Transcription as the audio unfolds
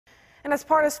And as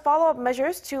part of follow-up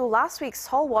measures to last week's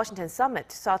Seoul-Washington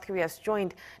summit, South Korea has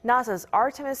joined NASA's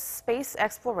Artemis space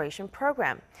exploration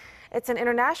program. It's an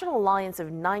international alliance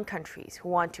of 9 countries who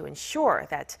want to ensure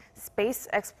that space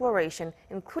exploration,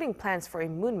 including plans for a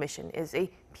moon mission, is a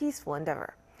peaceful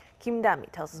endeavor.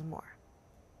 Dami tells us more.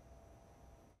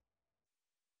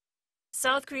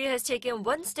 South Korea has taken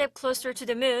one step closer to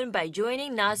the moon by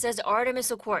joining NASA's Artemis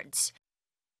Accords.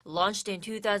 Launched in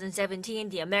 2017,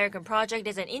 the American project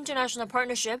is an international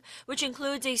partnership which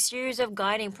includes a series of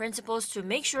guiding principles to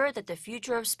make sure that the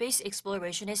future of space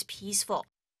exploration is peaceful.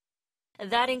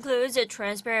 That includes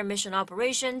transparent mission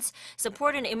operations,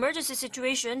 support in emergency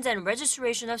situations, and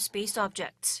registration of space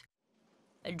objects.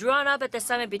 Drawn up at the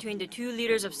summit between the 2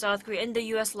 leaders of South Korea and the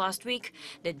U.S. last week,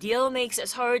 the deal makes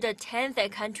Seoul the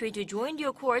 10th country to join the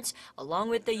accords, along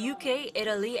with the UK,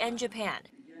 Italy, and Japan.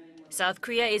 South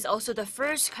Korea is also the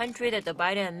first country that the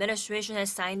Biden administration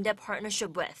has signed a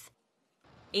partnership with.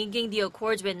 Inking the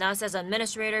accords with NASA's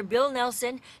Administrator Bill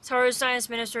Nelson, Seoul Science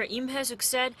Minister Im Hae-suk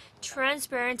said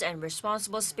transparent and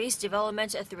responsible space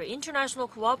development through international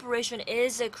cooperation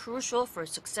is crucial for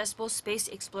successful space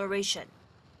exploration.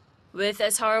 With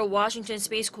Seoul-Washington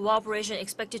space cooperation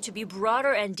expected to be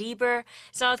broader and deeper,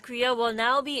 South Korea will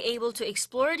now be able to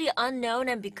explore the unknown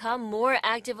and become more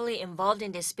actively involved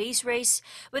in the space race,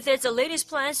 with its latest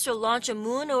plans to launch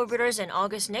moon orbiters in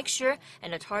August next year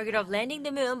and a target of landing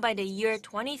the moon by the year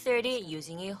 2030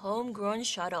 using a homegrown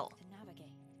shuttle.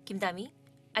 Dami,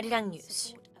 Arirang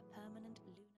News.